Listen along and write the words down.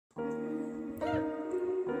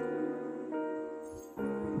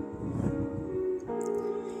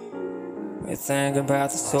We think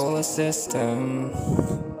about the solar system.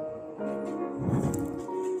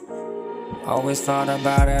 Always thought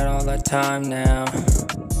about it all the time now.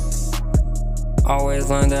 Always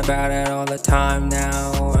learned about it all the time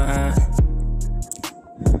now.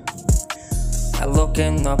 I look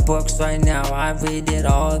in the books right now, I read it,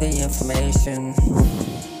 all the information.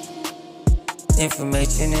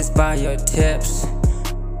 Information is by your tips.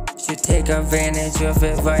 Should take advantage of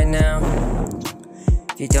it right now.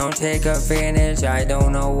 If you don't take advantage, I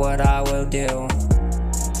don't know what I will do.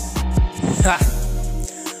 Ha!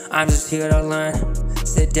 I'm just here to learn.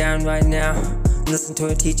 Sit down right now, listen to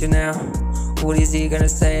a teacher now. What is he gonna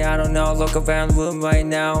say? I don't know. Look around the room right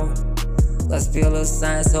now. Let's be a little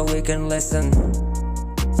silent so we can listen.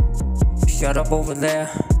 Shut up over there.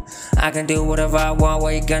 I can do whatever I want.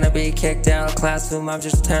 Why you gonna be kicked out of the classroom? I'm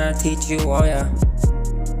just trying to teach you, oh yeah.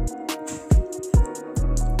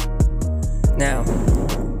 Now,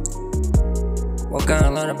 we're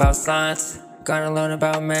gonna learn about science, gonna learn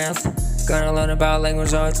about math, gonna learn about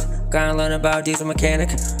language arts, gonna learn about diesel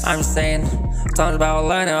mechanic. I'm just saying, talking about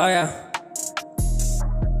learning, oh yeah.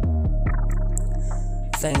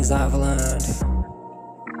 Things I've learned.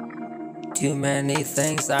 Too many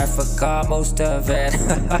things, I forgot most of it.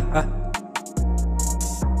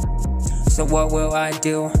 So what will I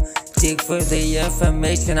do? Dig for the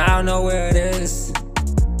information, I don't know where it is.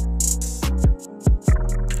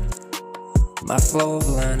 My flow of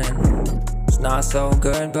learning is not so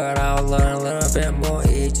good, but I'll learn a little bit more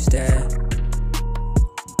each day.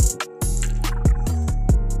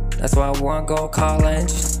 That's why I want to go to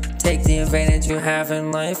college. Take the advantage you have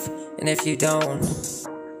in life, and if you don't,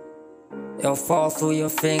 it'll fall through your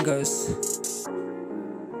fingers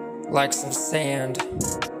like some sand.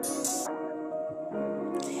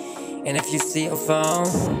 And if you see a phone,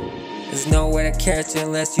 there's no way to catch it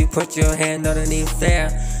unless you put your hand underneath there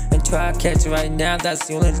and try to catch it right now. That's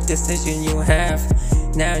the only decision you have.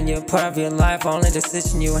 Now in your part of your life, only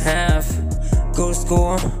decision you have. Go to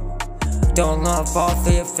school, don't let it fall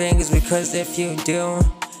through your fingers, because if you do,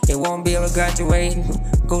 you won't be able to graduate.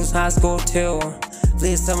 Go to high school too.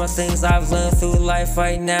 These some of the things I've learned through life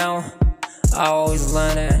right now. I always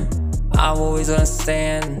learn it, I always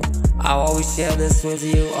understand. I always share this with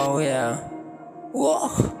you, oh yeah.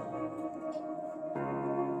 Whoa.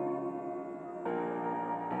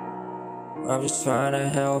 I'm just trying to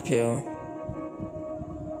help you,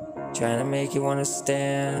 trying to make you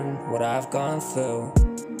understand what I've gone through.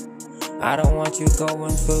 I don't want you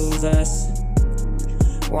going through this.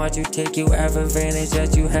 Want you to take you every advantage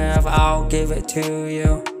that you have, I'll give it to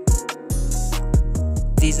you.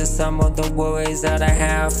 These are some of the worries that I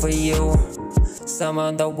have for you, some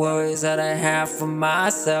of the worries that I have for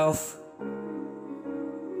myself.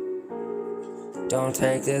 Don't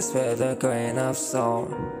take this with a grain of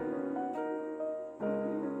salt.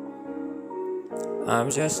 I'm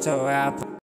just a rapper.